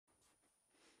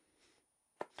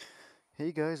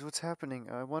Hey guys, what's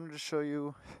happening? I wanted to show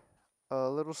you a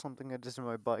little something I did to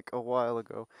my bike a while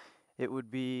ago. It would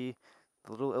be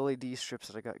the little LED strips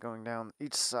that I got going down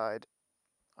each side,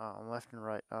 left and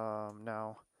right.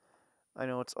 Now, I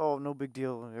know it's no big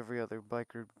deal, every other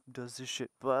biker does this shit,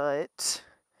 but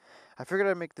I figured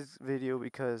I'd make this video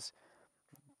because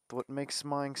what makes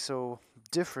mine so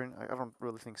different, I don't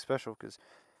really think special because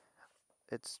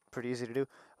it's pretty easy to do.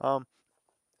 Um,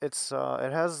 it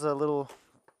has a little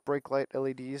brake light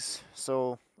LEDs,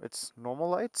 so it's normal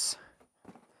lights.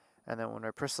 And then when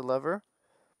I press the lever,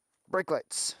 brake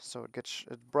lights, so it's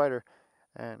brighter.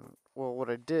 And well, what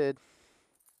I did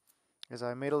is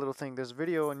I made a little thing. This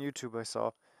video on YouTube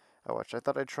I watched. I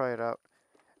thought I'd try it out,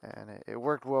 and it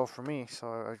worked well for me. So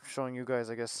I'm showing you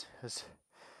guys, I guess, as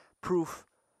proof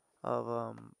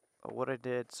of what I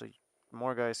did, so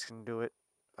more guys can do it.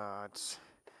 I'll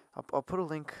put a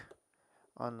link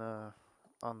on the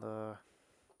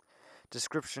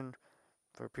description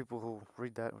for people who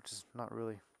read that, which is not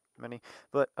really many.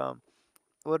 But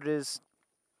what it is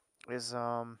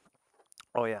oh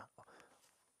yeah,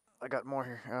 I got more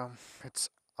here. It's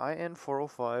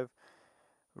IN405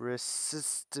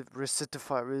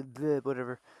 rectifier,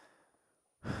 whatever,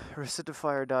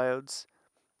 rectifier diodes.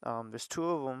 There's two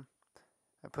of them.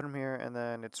 I put them here, and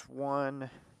then it's 1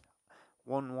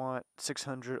 watt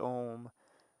 600 ohm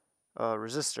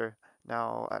resistor.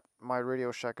 Now at my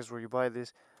Radio Shack is where you buy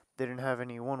these. They didn't have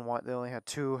any 1 watt. They only had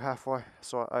two half watt.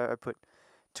 So I put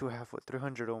two half watt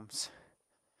 300 ohms,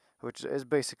 which is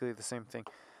basically the same thing.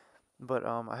 But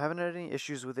I haven't had any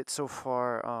issues with it so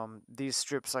far. These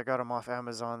strips, I got them off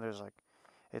Amazon.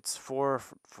 It's four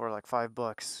for like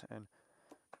 $5, and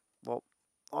well,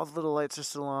 all the little lights are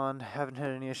still on. Haven't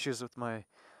had any issues with my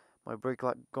brake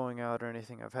light going out or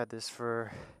anything. I've had this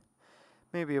for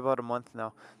maybe about a month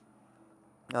now.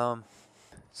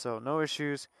 So no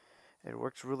issues. It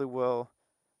works really well,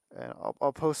 and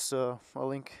I'll post a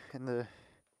link in the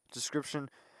description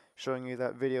showing you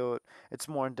that video. It's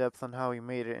more in depth on how he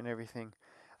made it and everything.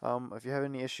 If you have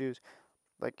any issues,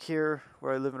 like here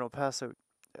where I live in El Paso,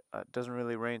 it doesn't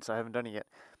really rain, so I haven't done it yet.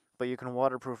 But you can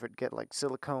waterproof it, get like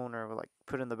silicone or like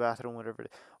put it in the bathroom, whatever.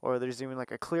 Or there's even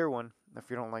like a clear one if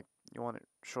you don't like, you want it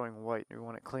showing white, you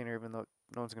want it cleaner, even though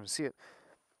no one's gonna see it.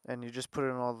 And you just put it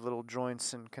in all the little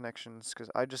joints and connections.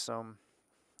 Cause I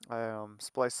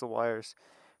spliced the wires,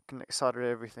 soldered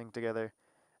everything together,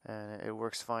 and it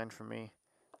works fine for me.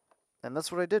 And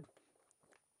that's what I did.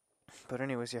 But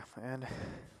anyways, yeah, and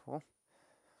well,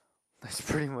 that's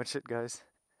pretty much it, guys.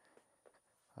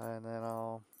 And then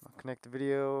I'll connect the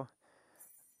video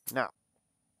now.